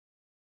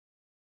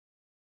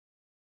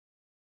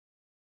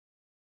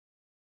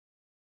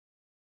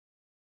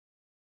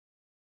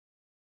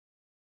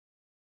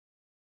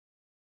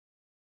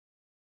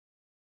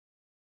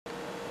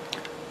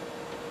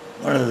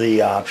One of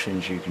the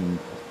options you can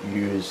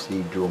use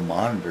the dual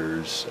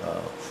monitors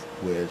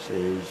with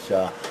is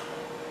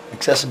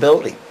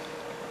accessibility.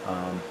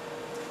 Um,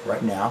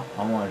 right now,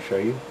 I want to show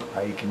you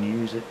how you can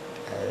use it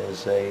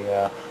as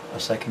a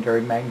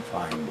secondary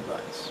magnifying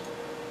device.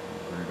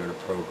 We're going to go to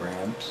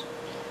Programs,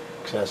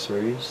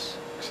 Accessories,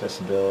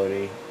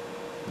 Accessibility,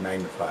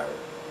 Magnifier.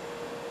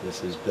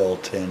 This is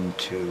built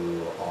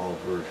into all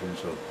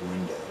versions of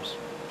Windows.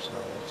 So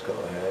let's go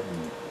ahead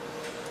and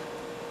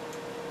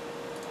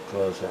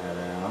close that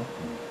out.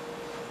 And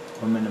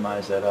we'll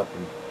minimize that up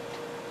and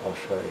I'll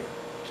show you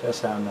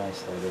just how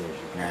nice that is.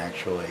 You can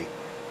actually,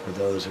 for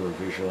those who are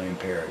visually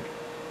impaired,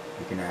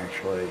 you can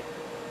actually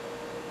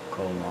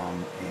go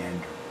along and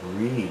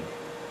read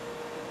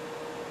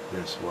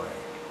this way.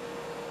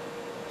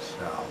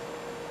 So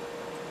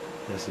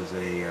this is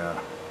a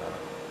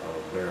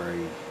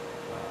very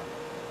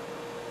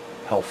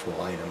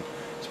helpful item,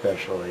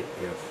 especially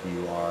if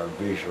you are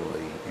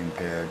visually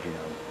impaired, you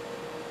know.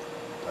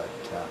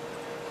 But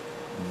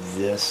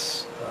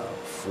this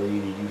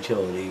free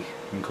utility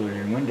included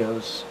in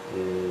Windows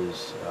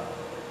is a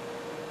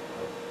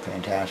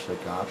fantastic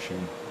option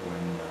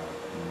when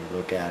you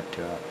look at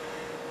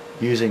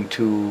using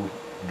two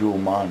dual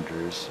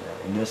monitors.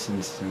 In this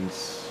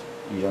instance,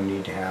 you don't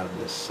need to have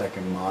the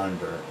second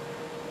monitor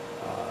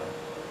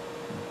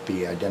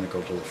be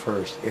identical to the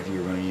first if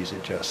you're going to use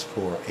it just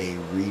for a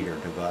reader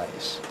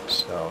device.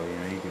 So, you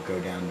know, you could go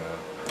down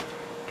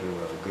to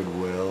a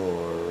Goodwill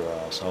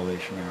or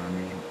Salvation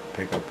Army and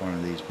pick up one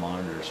of these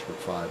monitors for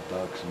 $5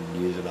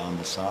 and use it on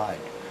the side.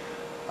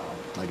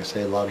 Like I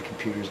say, a lot of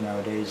computers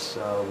nowadays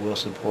will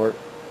support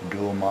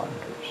dual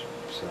monitors.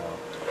 So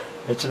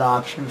it's an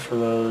option for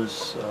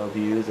those of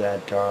you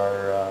that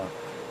are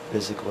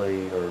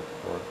physically or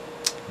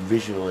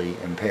visually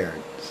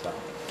impaired. So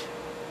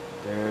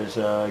there's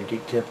a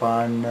geek tip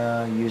on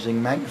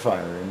using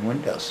magnifier in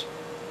Windows.